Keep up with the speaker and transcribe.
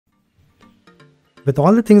With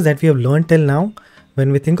all the things that we have learned till now,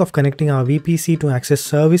 when we think of connecting our VPC to access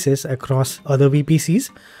services across other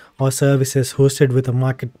VPCs or services hosted with a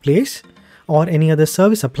marketplace or any other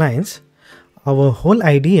service appliance, our whole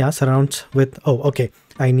idea surrounds with,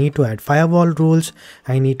 I need to add firewall rules,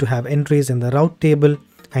 I need to have entries in the route table,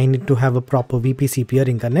 I need to have a proper VPC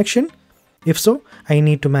peering connection. If so, I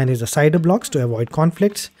need to manage the CIDR blocks to avoid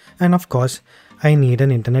conflicts, and of course, I need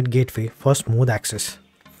an internet gateway for smooth access.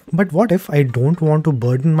 But what if I don't want to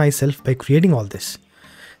burden myself by creating all this?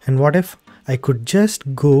 And what if I could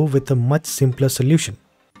just go with a much simpler solution?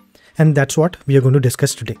 And that's what we are going to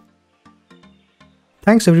discuss today.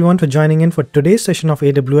 Thanks everyone for joining in for today's session of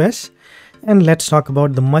AWS, and let's talk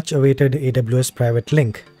about the much awaited AWS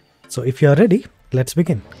PrivateLink. So if you are ready, let's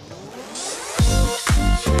begin.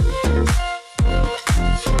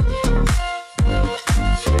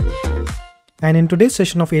 And in today's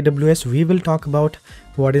session of AWS, we will talk about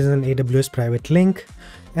what is an AWS PrivateLink,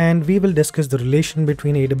 and we will discuss the relation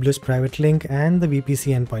between AWS PrivateLink and the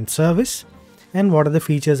VPC Endpoint service, and what are the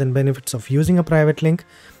features and benefits of using a private link.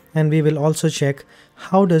 And we will also check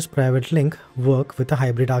how does PrivateLink work with a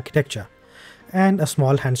hybrid architecture, and a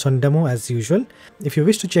small hands-on demo as usual. If you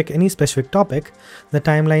wish to check any specific topic, the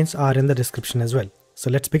timelines are in the description as well.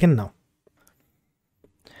 So let's begin now.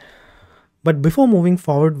 But before moving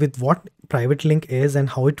forward with what PrivateLink is and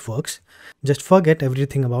how it works, just forget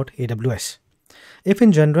everything about AWS. If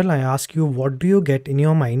in general I ask you what do you get in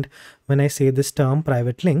your mind when I say this term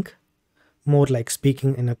PrivateLink, more like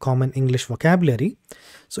speaking in a common English vocabulary,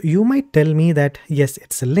 so you might tell me that yes,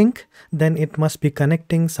 it's a link, then it must be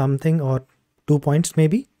connecting something or 2 points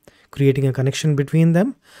maybe, creating a connection between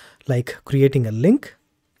them, like creating a link.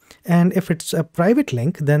 And if it's a private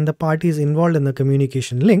link, then the parties involved in the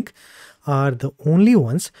communication link are the only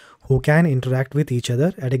ones who can interact with each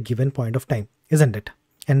other at a given point of time, isn't it?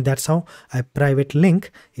 And that's how a private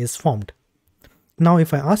link is formed. Now,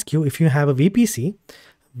 if I ask you if you have a VPC,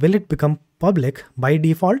 will it become public by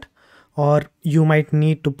default, or you might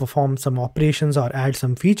need to perform some operations or add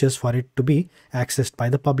some features for it to be accessed by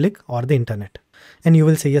the public or the internet? And you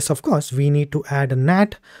will say, yes, of course, we need to add a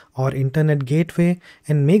NAT or internet gateway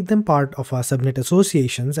and make them part of our subnet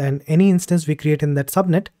associations, and any instance we create in that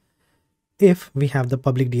subnet, if we have the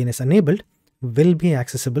public DNS enabled, will be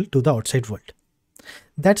accessible to the outside world.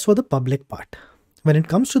 That's for the public part. When it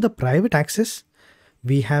comes to the private access,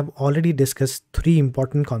 we have already discussed 3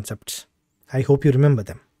 important concepts. I hope you remember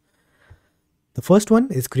them. The first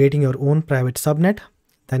one is creating your own private subnet,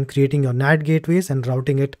 then creating your NAT gateways and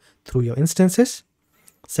routing it through your instances.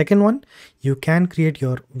 Second one, you can create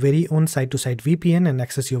your very own site-to-site VPN and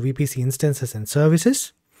access your VPC instances and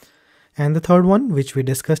services. And the third one, which we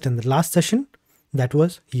discussed in the last session, that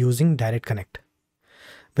was using Direct Connect.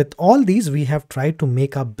 With all these, we have tried to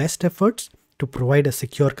make our best efforts to provide a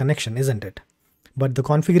secure connection, isn't it? But the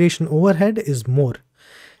configuration overhead is more,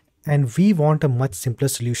 and we want a much simpler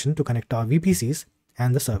solution to connect our VPCs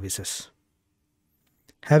and the services.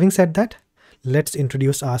 Having said that, let's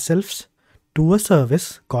introduce ourselves to a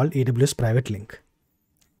service called AWS PrivateLink.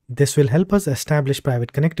 This will help us establish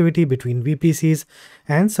private connectivity between VPCs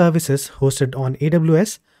and services hosted on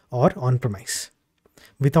AWS or on-premise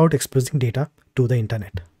without exposing data to the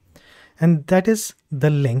internet. And that is the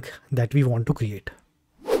link that we want to create.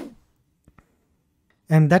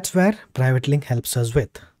 And that's where PrivateLink helps us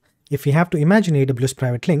with. If we have to imagine AWS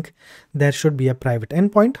PrivateLink, there should be a private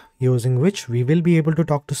endpoint using which we will be able to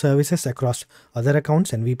talk to services across other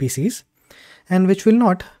accounts and VPCs, and which will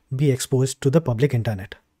not be exposed to the public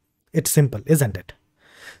internet. It's simple, isn't it?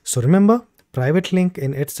 So remember, PrivateLink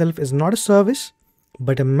in itself is not a service,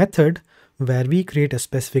 but a method where we create a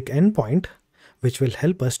specific endpoint which will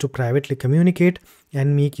help us to privately communicate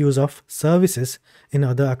and make use of services in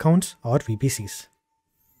other accounts or VPCs.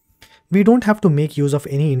 We don't have to make use of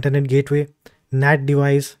any internet gateway, NAT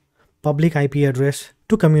device, public IP address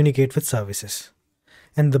to communicate with services.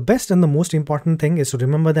 And the best and the most important thing is to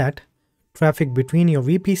remember that traffic between your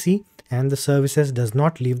VPC and the services does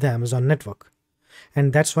not leave the Amazon network.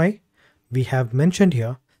 And that's why we have mentioned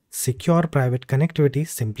here secure private connectivity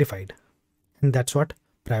simplified. And that's what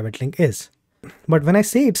PrivateLink is. But when I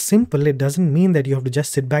say it's simple, it doesn't mean that you have to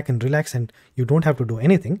just sit back and relax and you don't have to do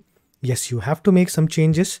anything. Yes, you have to make some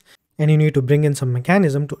changes, and you need to bring in some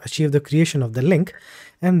mechanism to achieve the creation of the link,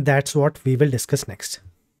 and that's what we will discuss next.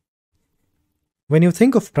 When you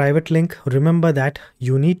think of PrivateLink, remember that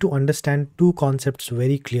you need to understand 2 concepts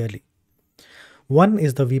very clearly. One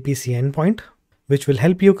is the VPC endpoint, which will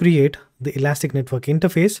help you create the elastic network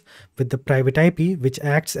interface with the private IP, which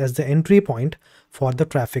acts as the entry point for the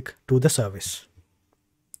traffic to the service.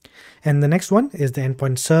 And the next one is the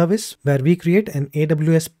endpoint service, where we create an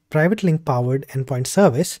AWS PrivateLink powered endpoint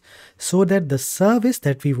service so that the service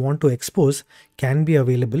that we want to expose can be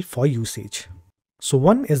available for usage. So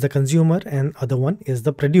one is the consumer and other one is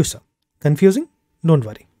the producer. Confusing? Don't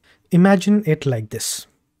worry. Imagine it like this.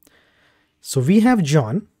 So we have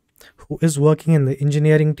John, who is working in the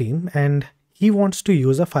engineering team, and he wants to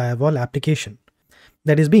use a firewall application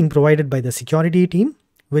that is being provided by the security team,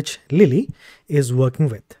 which Lily is working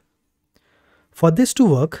with. For this to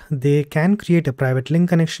work, they can create a private link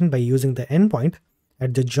connection by using the endpoint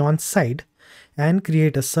at the John's side and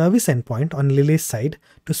create a service endpoint on Lily's side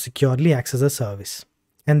to securely access a service.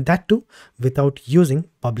 And that too without using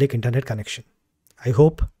public internet connection. I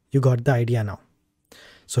hope you got the idea now.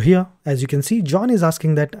 So here, as you can see, John is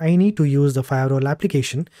asking that I need to use the firewall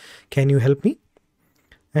application. Can you help me?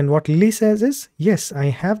 And what Lily says is, yes, I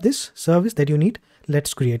have this service that you need.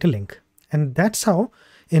 Let's create a link. And that's how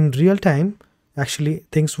in real time actually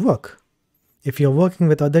things work. If you're working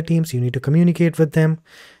with other teams, you need to communicate with them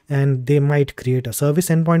and they might create a service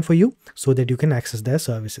endpoint for you so that you can access their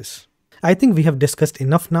services. I think we have discussed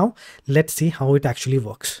enough now. Let's see how it actually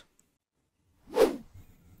works.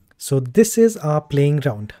 So this is our playing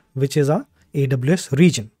ground, which is our AWS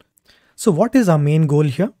region. So what is our main goal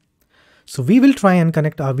here? So we will try and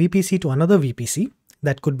connect our VPC to another VPC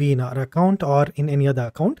that could be in our account or in any other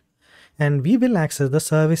account. And we will access the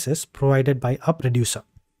services provided by a producer.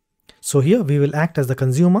 So here we will act as the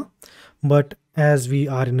consumer, but as we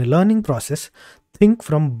are in a learning process, think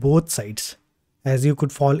from both sides, as you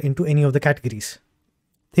could fall into any of the categories.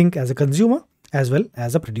 Think as a consumer as well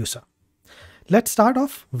as a producer. Let's start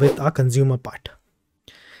off with our consumer part.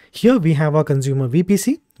 Here we have our consumer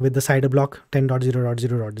VPC with the CIDR block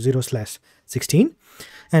 10.0.0.0/16,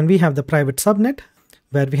 and we have the private subnet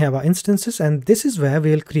where we have our instances, and this is where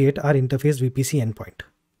we will create our interface VPC endpoint,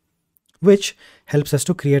 which helps us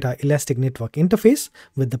to create our elastic network interface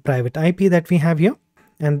with the private IP that we have here.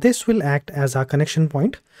 And this will act as our connection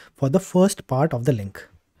point for the first part of the link.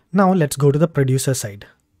 Now let's go to the producer side.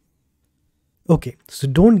 Okay, so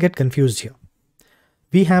don't get confused here.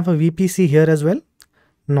 We have a VPC here as well.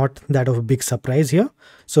 Not that of a big surprise here.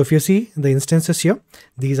 So if you see the instances here,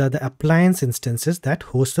 these are the appliance instances that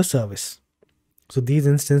host the service. So these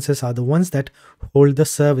instances are the ones that hold the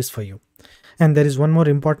service for you. And there is one more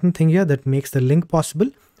important thing here that makes the link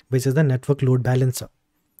possible, which is the network load balancer,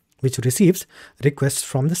 which receives requests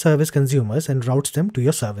from the service consumers and routes them to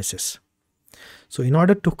your services. So in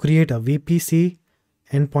order to create a VPC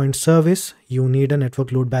endpoint service, you need a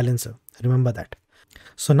network load balancer. Remember that.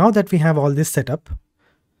 So now that we have all this set up,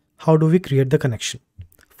 how do we create the connection?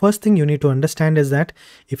 First thing you need to understand is that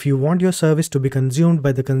if you want your service to be consumed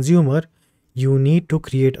by the consumer, you need to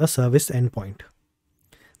create a service endpoint.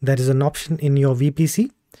 There is an option in your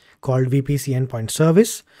VPC called VPC Endpoint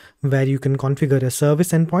Service, where you can configure a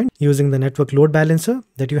service endpoint using the network load balancer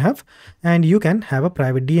that you have, and you can have a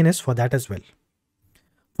private DNS for that as well.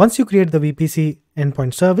 Once you create the VPC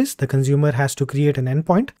endpoint service, the consumer has to create an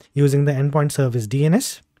endpoint using the endpoint service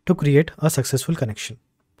DNS to create a successful connection.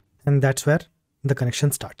 And that's where the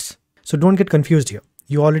connection starts. So don't get confused here.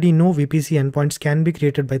 You already know VPC endpoints can be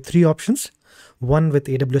created by three options. One with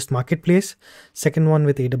AWS Marketplace, second one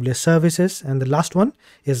with AWS Services, and the last one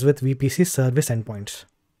is with VPC Service Endpoints.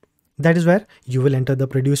 That is where you will enter the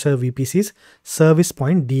producer VPC's service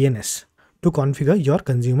point DNS to configure your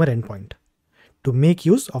consumer endpoint, to make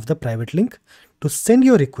use of the private link, to send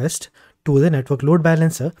your request to the network load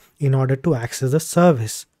balancer in order to access the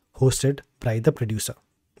service hosted by the producer.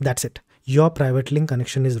 That's it. Your private link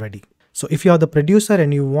connection is ready. So if you are the producer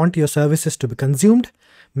and you want your services to be consumed,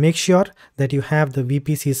 make sure that you have the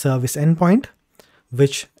VPC service endpoint,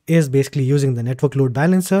 which is basically using the network load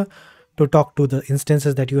balancer to talk to the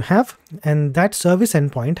instances that you have. And that service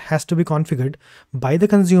endpoint has to be configured by the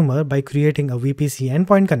consumer by creating a VPC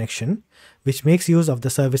endpoint connection, which makes use of the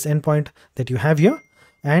service endpoint that you have here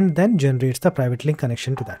and then generates the private link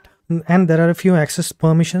connection to that. And there are a few access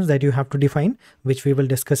permissions that you have to define, which we will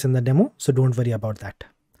discuss in the demo. So don't worry about that.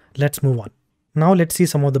 Let's move on. Now let's see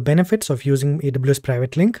some of the benefits of using AWS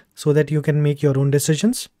PrivateLink so that you can make your own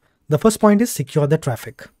decisions. The first point is secure the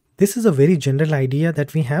traffic. This is a very general idea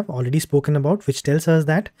that we have already spoken about, which tells us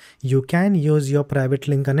that you can use your private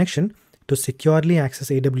link connection to securely access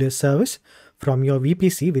AWS service from your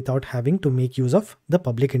VPC without having to make use of the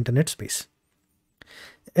public internet space.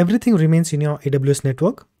 Everything remains in your AWS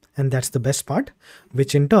network, and that's the best part,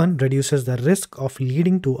 which in turn reduces the risk of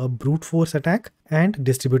leading to a brute force attack and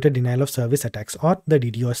distributed denial of service attacks, or the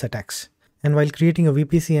DDoS attacks. And while creating a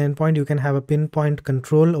VPC endpoint, you can have a pinpoint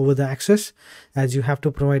control over the access, as you have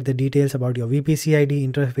to provide the details about your VPC ID,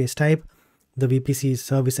 interface type, the VPC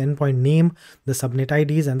service endpoint name, the subnet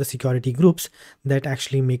IDs, and the security groups that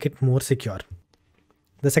actually make it more secure.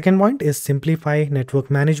 The second point is simplify network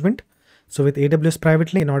management. So with AWS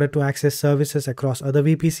PrivateLink, in order to access services across other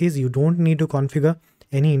VPCs, you don't need to configure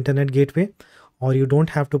any internet gateway, or you don't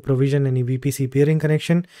have to provision any VPC peering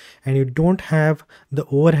connection, and you don't have the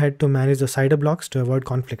overhead to manage the CIDR blocks to avoid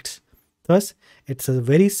conflicts. Thus, it's a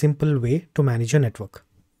very simple way to manage your network.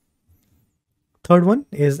 Third one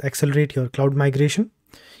is accelerate your cloud migration.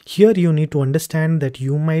 Here you need to understand that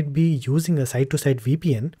you might be using a site-to-site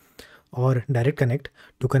VPN or Direct Connect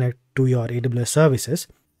to connect to your AWS services,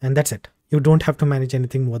 and that's it. You don't have to manage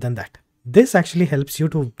anything more than that. This actually helps you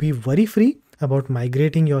to be worry-free about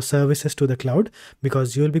migrating your services to the cloud,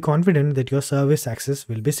 because you will be confident that your service access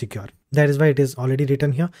will be secure. That is why it is already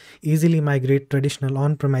written here: easily migrate traditional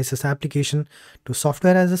on-premises application to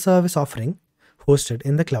software as a service offering hosted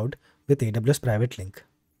in the cloud with AWS PrivateLink.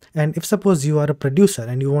 And if suppose you are a producer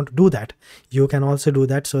and you want to do that, you can also do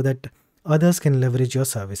that so that others can leverage your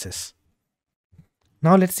services.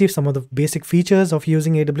 Now let's see some of the basic features of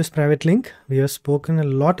using AWS PrivateLink. We have spoken a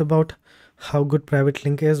lot about how good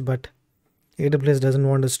PrivateLink is, but AWS doesn't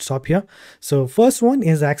want us to stop here. So first one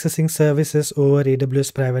is accessing services over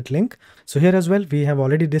AWS PrivateLink. So here as well, we have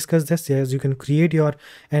already discussed this. Yes, you can create your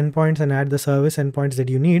endpoints and add the service endpoints that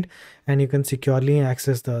you need, and you can securely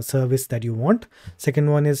access the service that you want.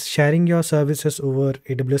 Second one is sharing your services over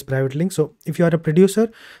AWS PrivateLink. So if you are a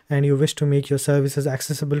producer and you wish to make your services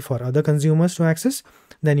accessible for other consumers to access,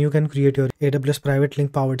 then you can create your AWS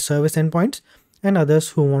PrivateLink powered service endpoints, and others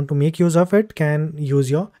who want to make use of it can use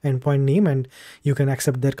your endpoint name and you can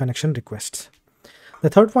accept their connection requests. The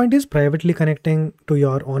third point is privately connecting to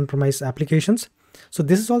your on-premise applications. So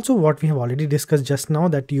this is also what we have already discussed just now,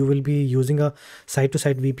 that you will be using a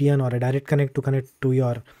site-to-site VPN or a direct connect to connect to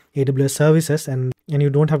your AWS services, and you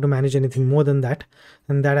don't have to manage anything more than that.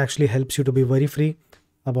 And that actually helps you to be very free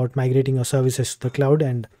about migrating your services to the cloud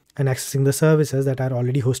and accessing the services that are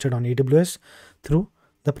already hosted on AWS through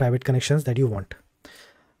the private connections that you want.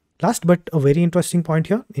 Last but a very interesting point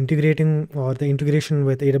here, integrating or the integration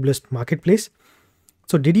with AWS Marketplace.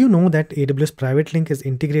 So did you know that AWS PrivateLink is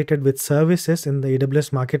integrated with services in the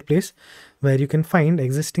AWS Marketplace, where you can find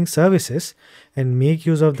existing services and make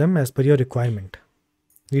use of them as per your requirement?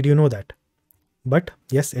 Did you know that? But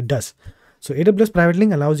yes, it does. So AWS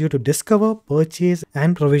PrivateLink allows you to discover, purchase,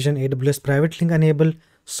 and provision AWS PrivateLink enabled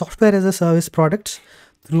software as a service products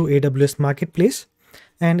through AWS Marketplace.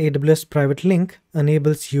 And AWS PrivateLink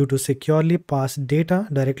enables you to securely pass data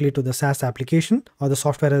directly to the SaaS application or the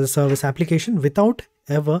software as a service application without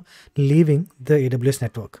ever leaving the AWS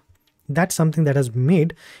network. That's something that has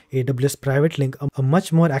made AWS PrivateLink a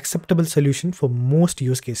much more acceptable solution for most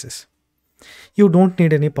use cases. You don't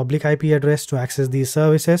need any public IP address to access these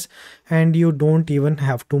services, and you don't even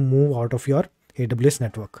have to move out of your AWS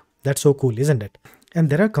network. That's so cool, isn't it? And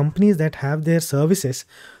there are companies that have their services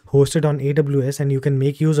hosted on AWS and you can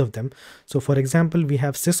make use of them. So for example, we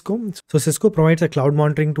have Cisco. So Cisco provides a cloud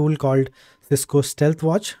monitoring tool called Cisco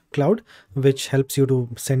StealthWatch Cloud, which helps you to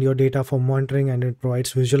send your data for monitoring, and it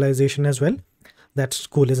provides visualization as well. That's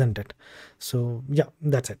cool, isn't it? So yeah,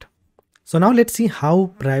 that's it. So now let's see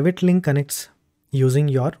how PrivateLink connects using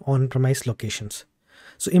your on-premise locations.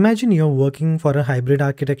 So imagine you're working for a hybrid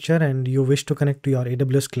architecture and you wish to connect to your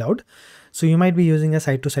AWS cloud. So you might be using a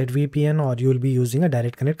site-to-site VPN, or you will be using a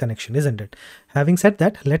direct connect connection, isn't it? Having said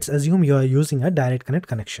that, let's assume you are using a direct connect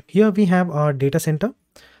connection. Here we have our data center.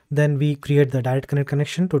 Then we create the direct connect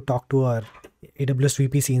connection to talk to our AWS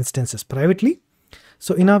VPC instances privately.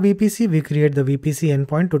 So in our VPC, we create the VPC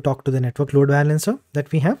endpoint to talk to the network load balancer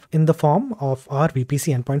that we have in the form of our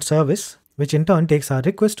VPC endpoint service, which in turn takes our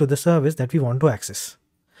request to the service that we want to access.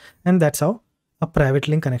 And that's how a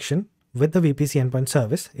PrivateLink connection with the VPC endpoint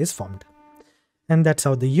service is formed. And that's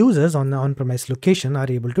how the users on the on-premise location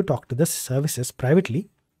are able to talk to the services privately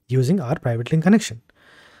using our PrivateLink connection.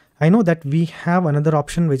 I know that we have another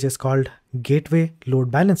option which is called Gateway Load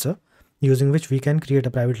Balancer, using which we can create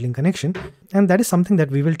a PrivateLink connection. And that is something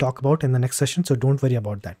that we will talk about in the next session, so don't worry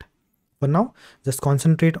about that. For now, just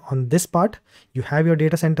concentrate on this part. You have your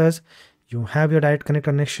data centers, you have your direct connect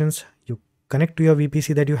connections, you connect to your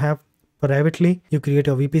VPC that you have privately, you create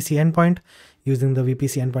your VPC endpoint using the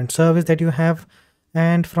VPC endpoint service that you have,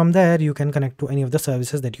 and from there you can connect to any of the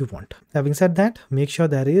services that you want. Having said that, make sure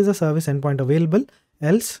there is a service endpoint available.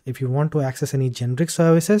 Else, if you want to access any generic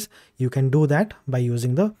services, you can do that by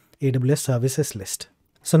using the AWS services list.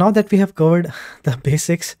 So now that we have covered the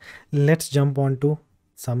basics, let's jump on to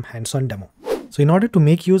some hands-on demo. So in order to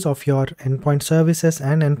make use of your endpoint services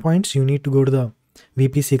and endpoints, you need to go to the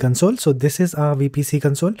VPC console. So this is our VPC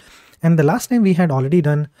console. And the last time we had already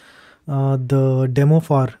done the demo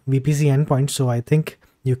for VPC endpoint. So I think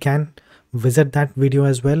you can visit that video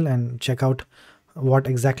as well and check out what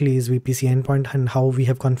exactly is VPC endpoint and how we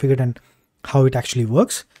have configured and how it actually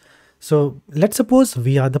works. So let's suppose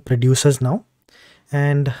we are the producers now.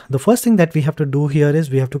 And the first thing that we have to do here is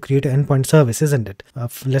we have to create an endpoint service, isn't it?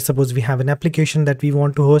 Let's suppose we have an application that we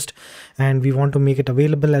want to host and we want to make it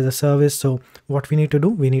available as a service. So what we need to do,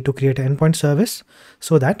 we need to create an endpoint service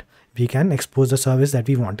so that we can expose the service that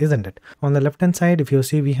we want, isn't it? On the left hand side, if you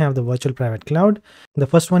see, we have the virtual private cloud. The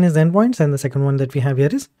first one is endpoints and the second one that we have here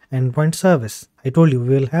is endpoint service. I told you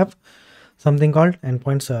we will have something called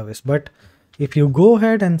endpoint service. But if you go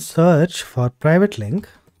ahead and search for PrivateLink,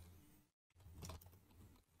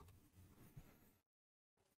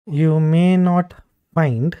 you may not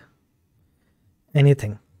find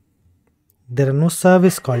anything. There are no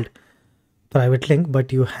service called PrivateLink,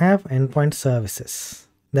 but you have endpoint services.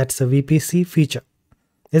 That's a VPC feature,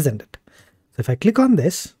 isn't it? So if I click on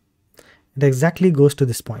this, it exactly goes to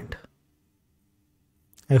this point.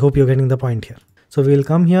 I hope you're getting the point here. So we'll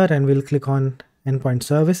come here and we'll click on endpoint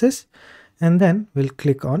services, and then we'll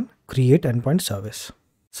click on create endpoint service.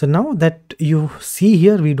 So now that you see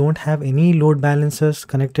here, we don't have any load balancers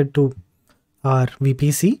connected to our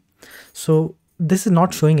VPC. So this is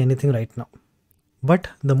not showing anything right now. But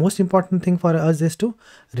the most important thing for us is to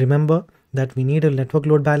remember that we need a network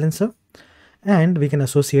load balancer and we can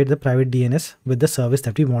associate the private DNS with the service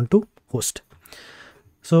that we want to host.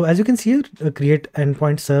 So as you can see here, create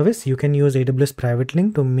endpoint service, you can use AWS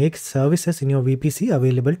PrivateLink to make services in your VPC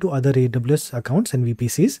available to other AWS accounts and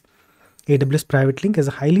VPCs. AWS PrivateLink is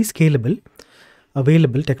a highly scalable,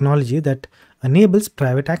 available technology that enables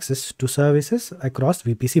private access to services across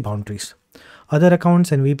VPC boundaries. Other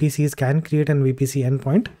accounts and VPCs can create an VPC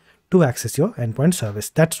endpoint to access your endpoint service.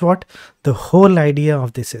 That's what the whole idea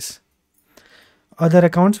of this is. Other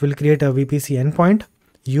accounts will create a VPC endpoint.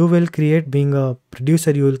 You will create, being a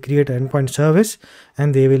producer, you will create an endpoint service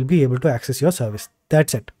and they will be able to access your service.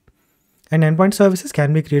 That's it. And endpoint services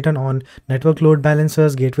can be created on network load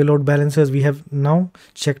balancers, gateway load balancers. We have now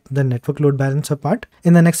checked the network load balancer part.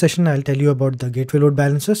 In the next session, I'll tell you about the gateway load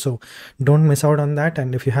balancer. So don't miss out on that.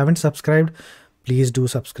 And if you haven't subscribed, please do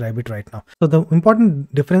subscribe it right now. So the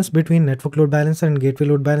important difference between network load balancer and gateway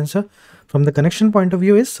load balancer from the connection point of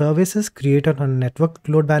view is services created on network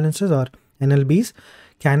load balancers or NLBs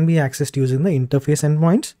can be accessed using the interface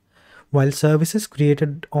endpoints, while services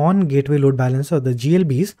created on gateway load balancer, the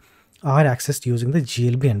GLBs, are accessed using the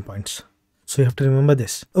GLB endpoints. So you have to remember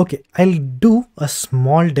this. Okay, I'll do a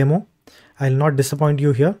small demo. I'll not disappoint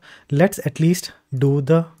you here. Let's at least do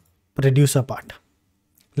the producer part.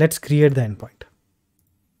 Let's create the endpoint.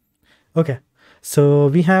 Okay, so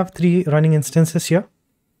we have 3 running instances here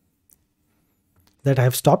that I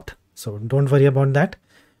have stopped. So don't worry about that.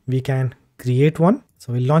 We can create one.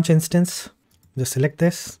 So we'll launch instance. Just select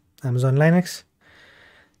this, Amazon Linux.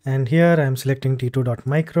 And here I'm selecting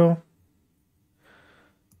t2.micro.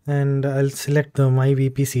 And I'll select the my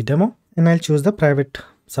VPC demo and I'll choose the private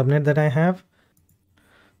subnet that I have.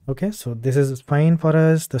 Okay, so this is fine for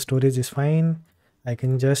us. The storage is fine. I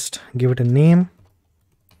can just give it a name.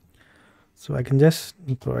 So I can just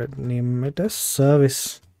name it as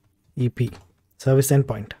service EP, service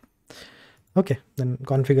endpoint. Okay, then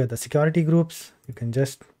configure the security groups. You can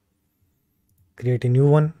just create a new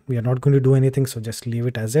one. We are not going to do anything, so just leave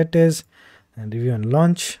it as it is and review and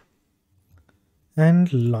launch.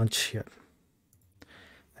 And launch here.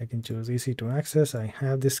 I can choose EC2 access. I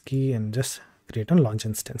have this key and just create a launch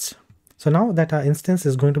instance. So now that our instance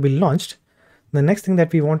is going to be launched, the next thing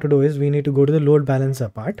that we want to do is we need to go to the load balancer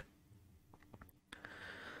part.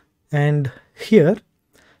 And here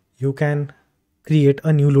you can create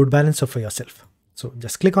a new load balancer for yourself. So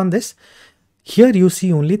just click on this. Here you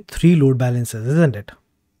see only 3 load balancers, isn't it?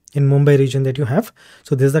 In Mumbai region that you have.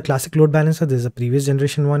 So there's the classic load balancer, there's a previous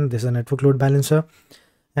generation one, there's a network load balancer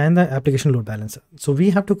and the application load balancer. So we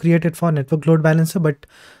have to create it for network load balancer, but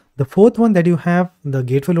the 4th one that you have, the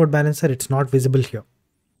gateway load balancer, it's not visible here.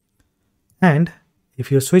 And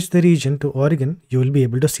if you switch the region to Oregon, you will be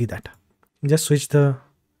able to see that. Just switch the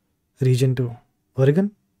region to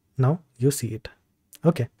Oregon. Now you see it.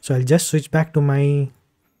 Okay, so I'll just switch back to my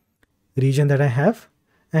region that I have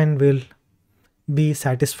and we'll be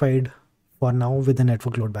satisfied for now with the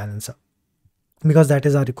network load balancer because that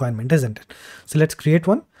is our requirement, isn't it? So let's create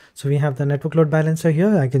one. So we have the network load balancer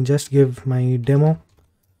here. I can just give my demo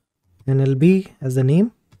NLB as the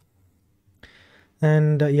name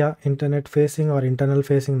And yeah, internet facing or internal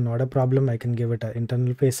facing, not a problem. I can give it an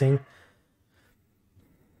internal facing.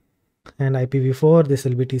 And IPv4, this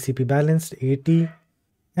will be TCP balanced 80.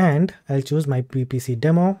 And I'll choose my VPC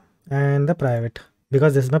demo and the private,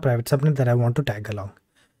 because this is my private subnet that I want to tag along.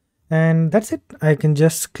 And that's it. I can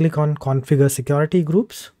just click on configure security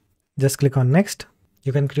groups. Just click on next.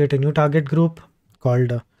 You can create a new target group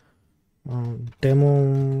called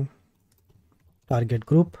demo target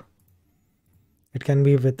group. It can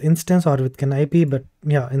be with instance or with an IP, but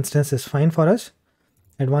yeah, instance is fine for us.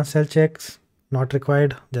 Advanced health checks, not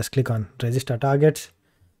required. Just click on register targets.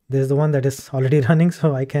 This is the one that is already running,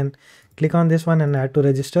 so I can click on this one and add to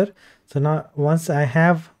register. So now once I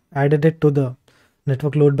have added it to the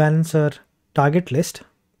network load balancer target list,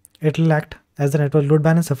 it will act as the network load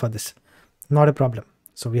balancer for this. Not a problem.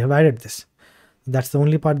 So we have added this. That's the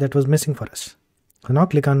only part that was missing for us. So now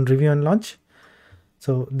click on review and launch.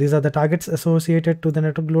 So these are the targets associated to the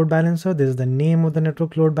network load balancer. This is the name of the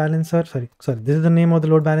network load balancer. Sorry. This is the name of the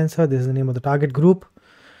load balancer. This is the name of the target group.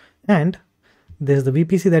 And this is the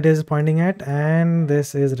VPC that is pointing at, and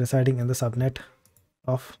this is residing in the subnet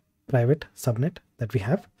of private subnet that we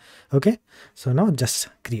have. Okay. So now just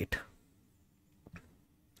create.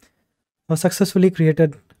 Now successfully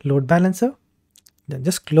created load balancer. Then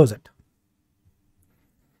just close it.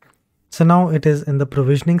 So now it is in the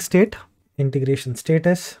provisioning state. Integration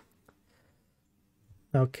status.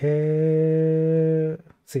 Okay.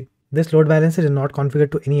 See, this load balancer is not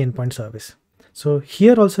configured to any endpoint service. So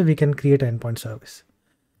here also we can create an endpoint service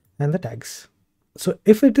and the tags. So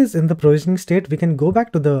if it is in the provisioning state, we can go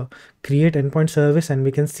back to the create endpoint service and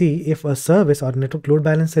we can see if a service or network load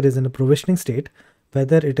balancer is in a provisioning state,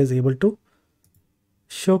 whether it is able to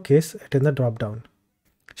showcase it in the drop down.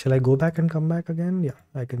 Shall I go back and come back again? Yeah,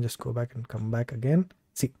 I can just go back and come back again.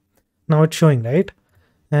 See, now it's showing, right?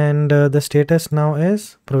 And the status now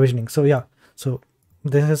is provisioning. So yeah, so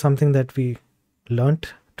this is something that we learned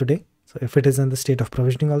today. So if it is in the state of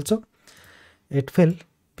provisioning also, it will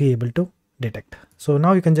be able to detect. So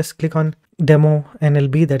now you can just click on demo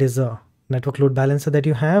NLB, that is a network load balancer that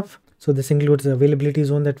you have. So this includes the availability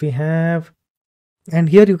zone that we have. And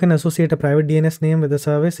here you can associate a private DNS name with the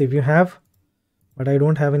service if you have, but I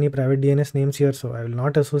don't have any private DNS names here, so I will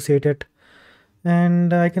not associate it.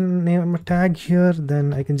 And I can name a tag here,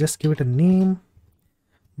 then I can just give it a name,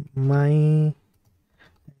 my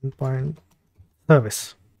endpoint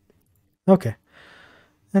service. Okay,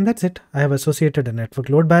 and that's it. I have associated a network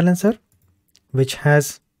load balancer, which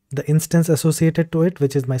has the instance associated to it,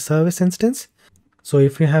 which is my service instance. So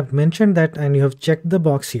if you have mentioned that and you have checked the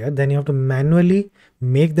box here, then you have to manually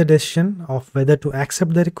make the decision of whether to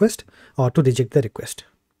accept the request or to reject the request.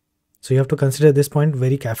 So you have to consider this point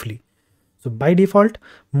very carefully. So by default,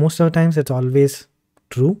 most of the times it's always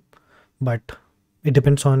true, but it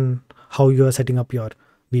depends on how you are setting up your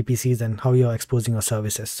VPCs and how you are exposing your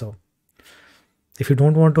services. So if you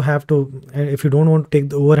don't want to take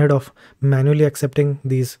the overhead of manually accepting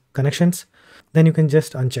these connections, then you can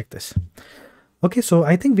just uncheck this. Okay, so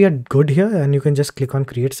I think we are good here, and you can just click on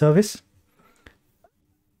create service.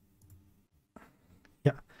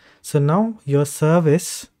 Yeah, so now your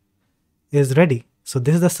service is ready. So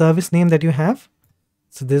this is the service name that you have.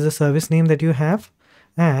 So this is the service name that you have,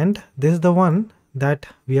 and this is the one that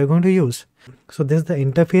we are going to use. So this is the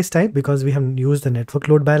interface type because we have used the network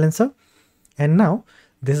load balancer. And now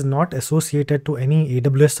this is not associated to any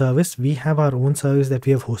AWS service. We have our own service that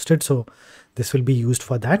we have hosted. So this will be used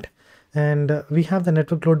for that. And we have the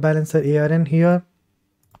network load balancer ARN here.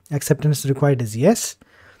 Acceptance required is yes.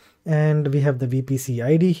 And we have the VPC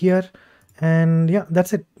ID here. And yeah,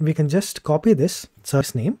 that's it. We can just copy this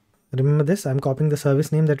service name. Remember this, I'm copying the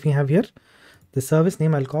service name that we have here. The service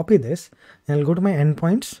name, I'll copy this and I'll go to my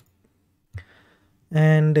endpoints.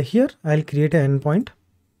 And here I'll create an endpoint.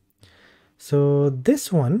 So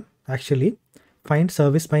this one actually, find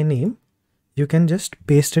service by name. You can just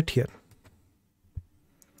paste it here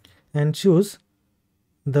and choose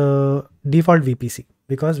the default VPC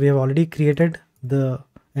because we have already created the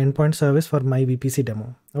endpoint service for my VPC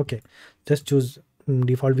demo. Okay, just choose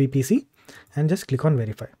default VPC and just click on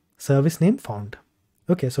verify. Service name found.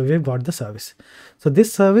 Okay, so we've got the service. So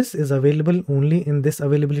this service is available only in this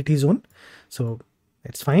availability zone. So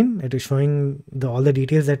it's fine. It is showing all the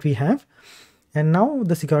details that we have. And now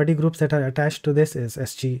the security groups that are attached to this is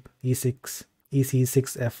SG E6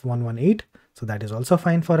 EC6F118. So that is also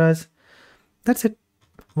fine for us. That's it.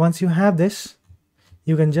 Once you have this,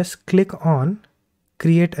 you can just click on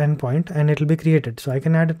create endpoint and it will be created. So I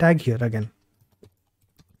can add a tag here again.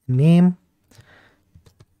 Name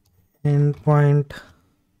endpoint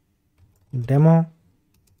demo.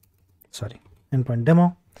 Sorry, endpoint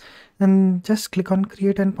demo, and just click on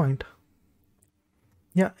create endpoint.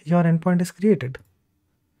 Yeah, your endpoint is created.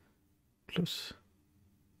 Close.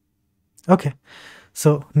 Okay,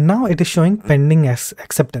 so now it is showing pending as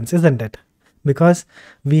acceptance, isn't it? Because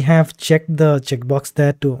we have checked the checkbox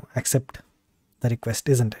there to accept the request,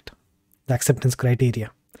 isn't it? The acceptance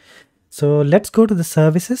criteria. So let's go to the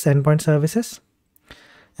services, endpoint services,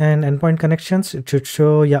 and endpoint connections. It should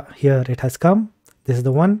show, yeah, here it has come. This is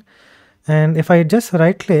the one. And if I just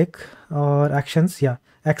right click or actions, yeah,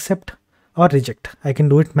 accept or reject, I can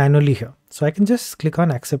do it manually here. So I can just click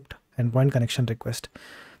on accept endpoint connection request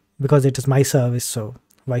because it is my service. So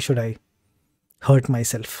why should I hurt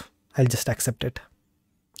myself? I'll just accept it,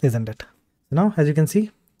 isn't it? So now, as you can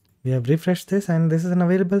see, we have refreshed this and this is an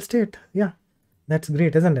available state. Yeah, that's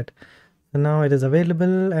great, isn't it? So now it is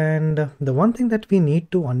available, and the one thing that we need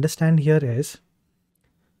to understand here is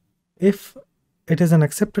if it is an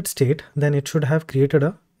accepted state, then it should have created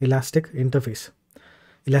a elastic interface,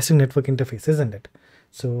 elastic network interface, isn't it?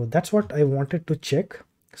 So that's what I wanted to check.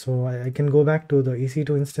 So I can go back to the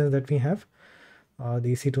EC2 instance that we have,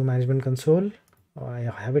 the EC2 management console. I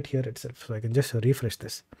have it here itself, so I can just refresh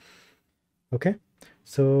this. Okay,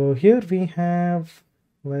 so here we have,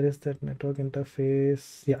 where is that network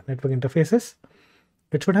interface? Yeah, network interfaces.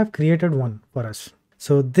 It should have created one for us.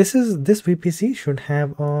 So this VPC should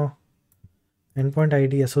have a endpoint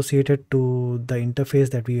ID associated to the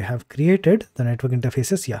interface that we have created, the network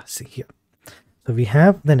interfaces. Yeah, see here. So we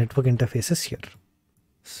have the network interfaces here.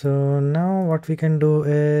 So now what we can do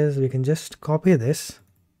is we can just copy this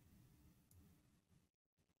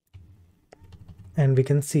and we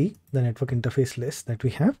can see the network interface list that we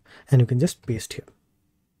have, and you can just paste here.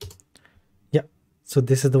 Yeah, so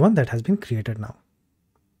this is the one that has been created now.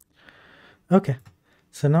 Okay,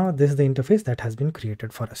 so now this is the interface that has been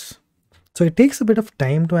created for us. So it takes a bit of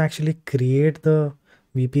time to actually create the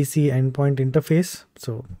VPC endpoint interface.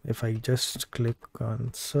 So if I just click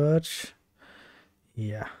on search,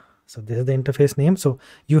 yeah, so this is the interface name. So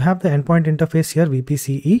you have the endpoint interface here,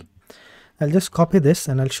 VPCE. I'll just copy this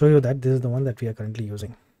and I'll show you that this is the one that we are currently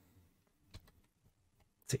using.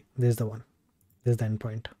 See, this is the one. This is the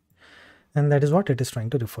endpoint. And that is what it is trying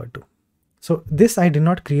to refer to. So this I did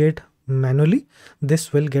not create manually.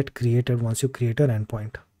 This will get created once you create an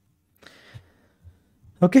endpoint.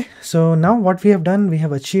 Okay, so now what we have done, we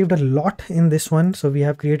have achieved a lot in this one. So we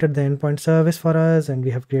have created the endpoint service for us, and we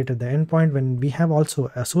have created the endpoint when we have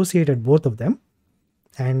also associated both of them.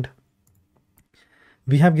 And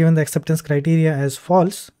we have given the acceptance criteria as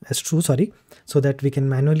true, so that we can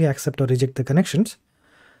manually accept or reject the connections.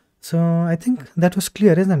 So I think that was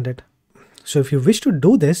clear, isn't it? So if you wish to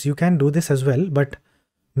do this, you can do this as well, but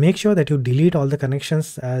make sure that you delete all the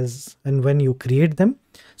connections as and when you create them,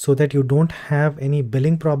 so that you don't have any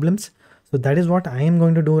billing problems. So that is what I am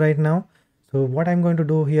going to do right now. So what I'm going to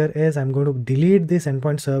do here is I'm going to delete this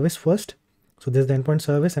endpoint service first. So this is the endpoint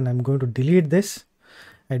service and I'm going to delete this.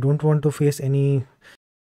 I don't want to face any.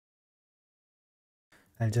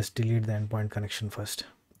 I'll just delete the endpoint connection first.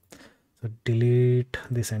 So delete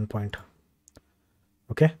this endpoint.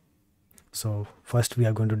 Okay. So first we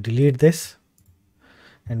are going to delete this.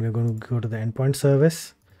 And we're going to go to the endpoint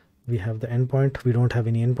service. We have the endpoint. We don't have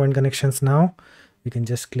any endpoint connections now. We can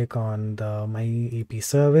just click on the My EP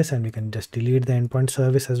service and we can just delete the endpoint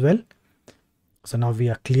service as well. So now we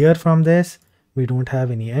are clear from this. We don't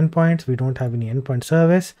have any endpoints. We don't have any endpoint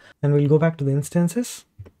service. And we'll go back to the instances.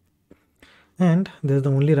 And there's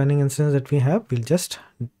the only running instance that we have. We'll just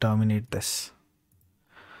terminate this.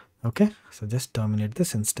 Okay, so just terminate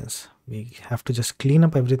this instance. We have to just clean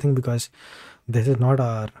up everything because this is not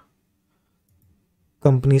our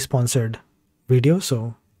company sponsored video.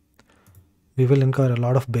 So we will incur a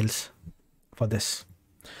lot of bills for this.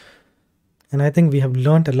 And I think we have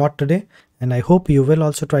learned a lot today. And I hope you will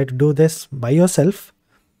also try to do this by yourself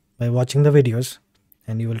by watching the videos.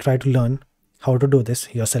 And you will try to learn how to do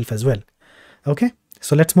this yourself as well. Okay,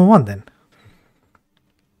 so let's move on then.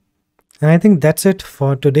 And I think that's it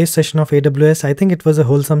for today's session of AWS. I think it was a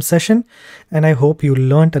wholesome session and I hope you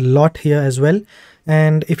learned a lot here as well.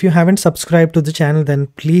 And if you haven't subscribed to the channel, then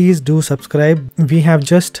please do subscribe. We have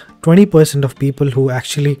just 20% of people who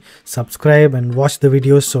actually subscribe and watch the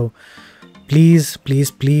videos. So please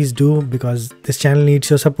do, because this channel needs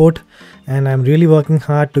your support and I'm really working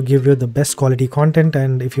hard to give you the best quality content.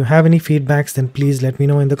 And if you have any feedbacks, then please let me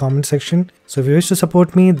know in the comment section. So if you wish to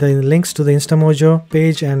support me, the links to the Instamojo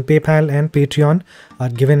page and PayPal and Patreon are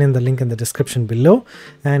given in the link in the description below.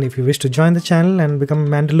 And if you wish to join the channel and become a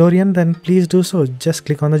Mandalorian, then please do so. Just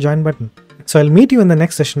click on the join button. So I'll meet you in the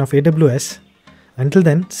next session of AWS. Until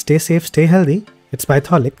then, stay safe, stay healthy. It's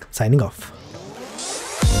Pythoholic signing off.